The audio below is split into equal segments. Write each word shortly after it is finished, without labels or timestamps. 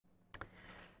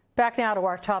Back now to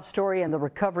our top story and the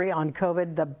recovery on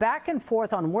COVID. The back and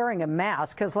forth on wearing a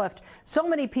mask has left so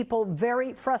many people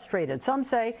very frustrated. Some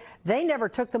say they never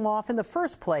took them off in the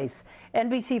first place.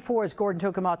 NBC4's Gordon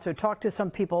Tokumatsu talked to some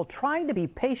people trying to be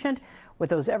patient with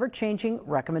those ever-changing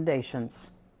recommendations.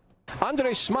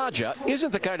 Andre Smaja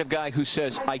isn't the kind of guy who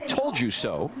says, "I told you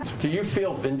so." Do you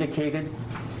feel vindicated?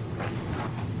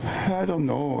 I don't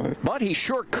know. But he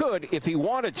sure could if he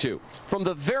wanted to. From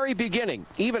the very beginning,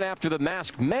 even after the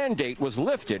mask mandate was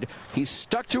lifted, he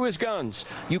stuck to his guns.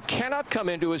 You cannot come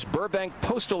into his Burbank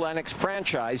Postal Annex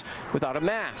franchise without a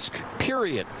mask,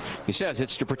 period. He says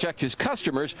it's to protect his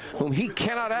customers, whom he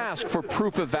cannot ask for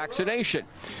proof of vaccination.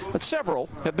 But several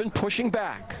have been pushing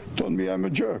back. Told me I'm a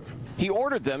jerk. He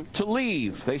ordered them to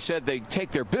leave. They said they'd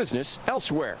take their business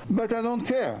elsewhere. But I don't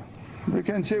care. They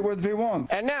can say what they want.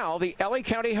 And now the LA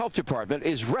County Health Department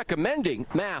is recommending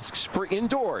masks for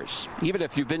indoors, even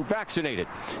if you've been vaccinated.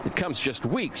 It comes just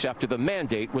weeks after the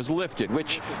mandate was lifted,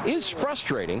 which is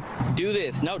frustrating. Do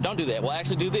this. No, don't do that. We'll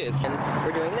actually do this. And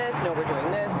we're doing this. No, we're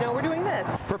doing this. No, we're doing this.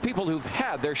 For people who've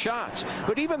had their shots.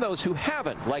 But even those who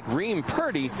haven't, like Reem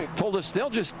Purdy, told us they'll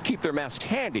just keep their masks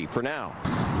handy for now.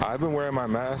 I've been wearing my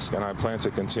mask, and I plan to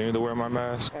continue to wear my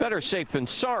mask. Better safe than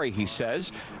sorry, he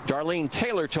says. Darlene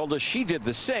Taylor told us she did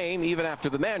the same even after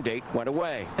the mandate went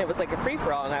away. It was like a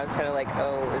free-for-all, and I was kind of like,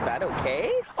 oh, is that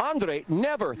okay? Andre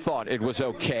never thought it was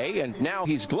okay, and now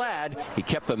he's glad he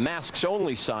kept the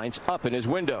masks-only signs up in his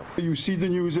window. You see the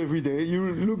news every day.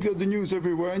 You look at the news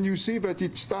everywhere, and you see that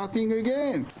it's starting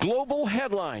again. Global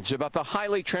headlines about the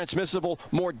highly transmissible,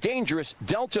 more dangerous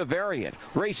Delta variant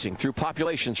racing through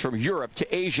populations from Europe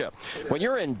to Asia. When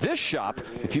you're in this shop,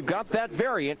 if you've got that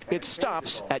variant, it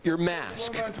stops at your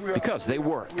mask because they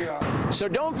work. So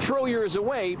don't throw yours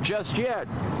away just yet.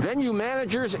 Venue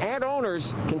managers and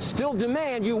owners can still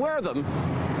demand you wear them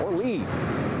or leave.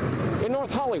 In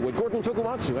North Hollywood, Gordon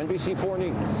Tokumatsu, NBC4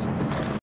 News.